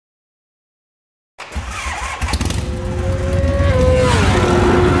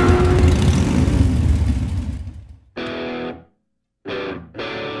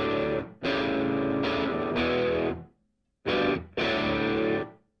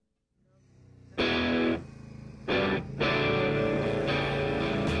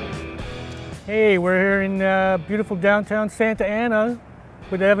Hey, we're here in beautiful downtown Santa Ana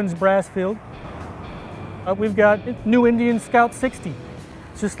with Evans Brassfield. We've got new Indian Scout 60.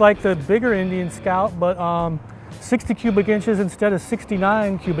 It's just like the bigger Indian Scout, but 60 cubic inches instead of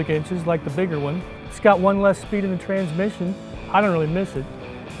 69 cubic inches like the bigger one. It's got one less speed in the transmission. I don't really miss it.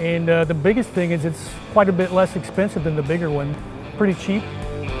 And the biggest thing is it's quite a bit less expensive than the bigger one. Pretty cheap.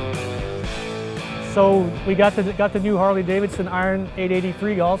 So we got the new Harley Davidson Iron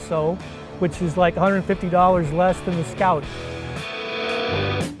 883 also, which is like $150 less than the Scout.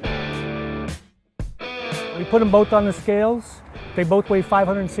 We put them both on the scales. They both weigh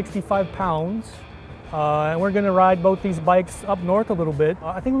 565 pounds. And we're gonna ride both these bikes up north a little bit.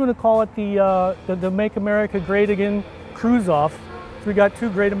 I think we're gonna call it the Make America Great Again Cruise-Off. So we got two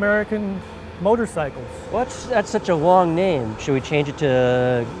great American motorcycles. That's such a long name. Should we change it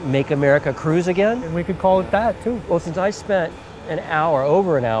to Make America Cruise Again? And we could call it that too. Well, since I spent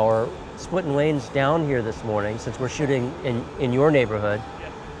over an hour, splitting lanes down here this morning, since we're shooting in your neighborhood,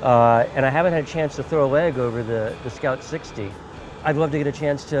 and I haven't had a chance to throw a leg over the Scout 60, I'd love to get a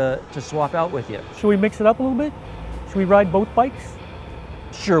chance to swap out with you. Should we mix it up a little bit? Should we ride both bikes?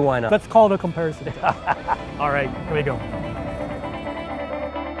 Sure, why not? Let's call it a comparison. All right, here we go.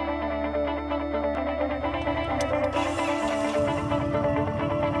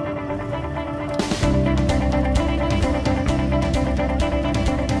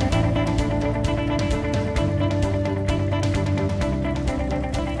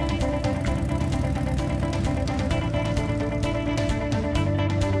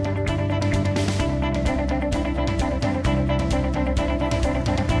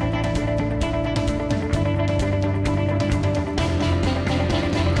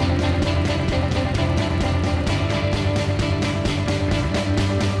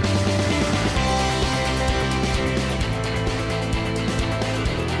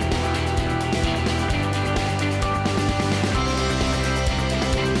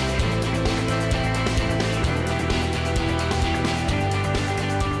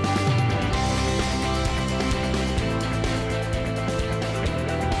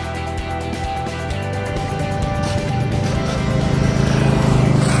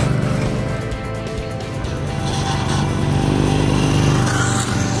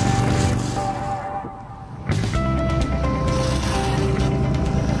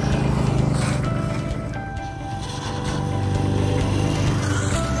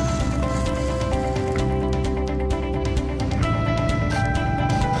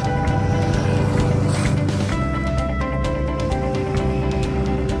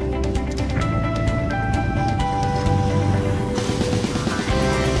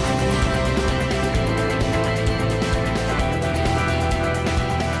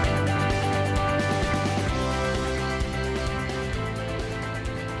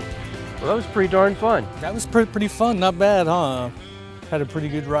 Well, that was pretty darn fun. That was pretty fun, not bad, huh? Had a pretty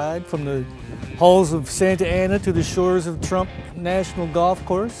good ride from the halls of Santa Ana to the shores of Trump National Golf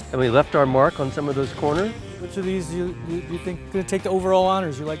Course. And we left our mark on some of those corners. Which of these you think gonna take the overall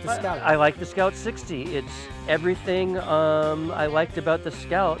honors? You like the Scout? I like the Scout 60. It's everything I liked about the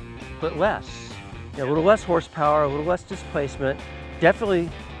Scout, but less. You know, a little less horsepower, a little less displacement, definitely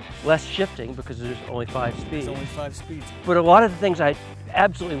less shifting because there's only 5 speeds. It's only 5 speeds. But a lot of the things I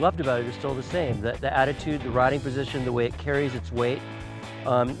absolutely loved about it are still the same. The attitude, the riding position, the way it carries its weight,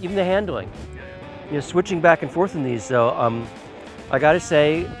 even the handling. You know, switching back and forth in these though, I gotta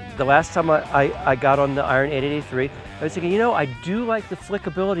say, the last time I got on the Iron 883, I was thinking, you know, I do like the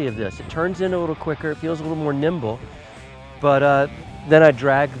flickability of this. It turns in a little quicker, it feels a little more nimble, but then I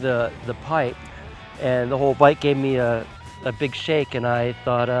dragged the pipe and the whole bike gave me a big shake, and I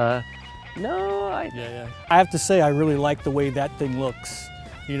thought, no, Yeah. I have to say, I really like the way that thing looks,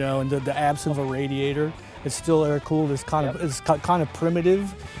 you know, and the absence of a radiator. It's still air-cooled. It's kind of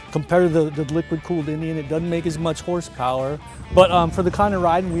primitive compared to the liquid-cooled Indian. It doesn't make as much horsepower, but for the kind of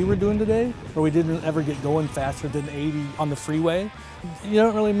riding we were doing today, where we didn't ever get going faster than 80 on the freeway, you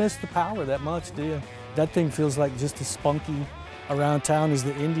don't really miss the power that much, do you? That thing feels like just as spunky around town as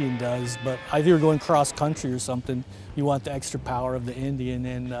the Indian does, but if you're going cross-country or something, you want the extra power of the Indian.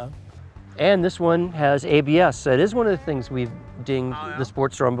 And this one has ABS. That is one of the things we've dinged the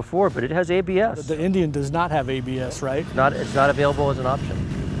Sportster on before, but it has ABS. The Indian does not have ABS, right? It's not available as an option.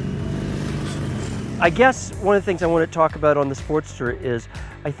 I guess one of the things I want to talk about on the Sportster is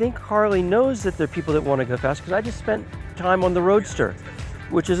I think Harley knows that there are people that want to go fast, because I just spent time on the Roadster,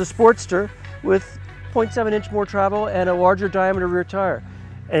 which is a Sportster with 0.7 inch more travel and a larger diameter rear tire.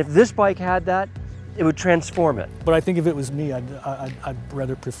 And if this bike had that, it would transform it. But I think if it was me, I'd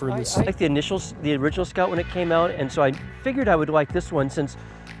rather prefer this. I like the original Scout when it came out, and so I figured I would like this one, since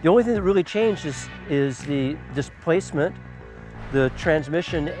the only thing that really changed is the displacement, the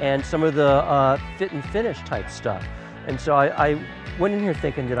transmission, and some of the fit and finish type stuff. And so I went in here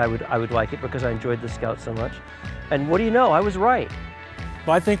thinking that I would like it because I enjoyed the Scout so much. And what do you know, I was right.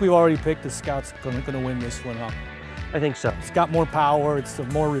 But I think we've already picked the Scout's going to win this one up. I think so. It's got more power, it's a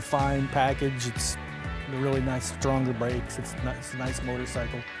more refined package, it's a really nice, stronger brakes, it's a nice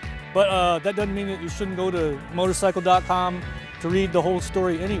motorcycle. But that doesn't mean that you shouldn't go to motorcycle.com to read the whole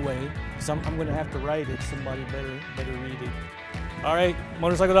story anyway. So I'm going to have to write it, somebody better read it. All right,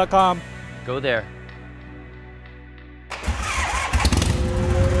 motorcycle.com. Go there.